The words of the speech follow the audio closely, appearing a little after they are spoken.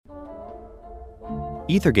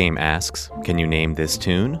Ethergame asks, can you name this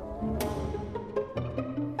tune?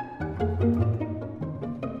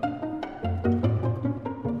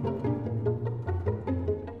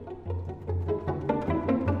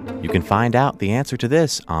 You can find out the answer to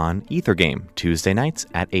this on Ethergame, Tuesday nights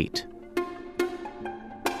at 8.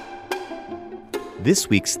 This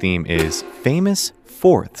week's theme is Famous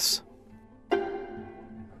Fourths.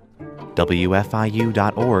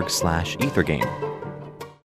 WFIU.org/Ethergame.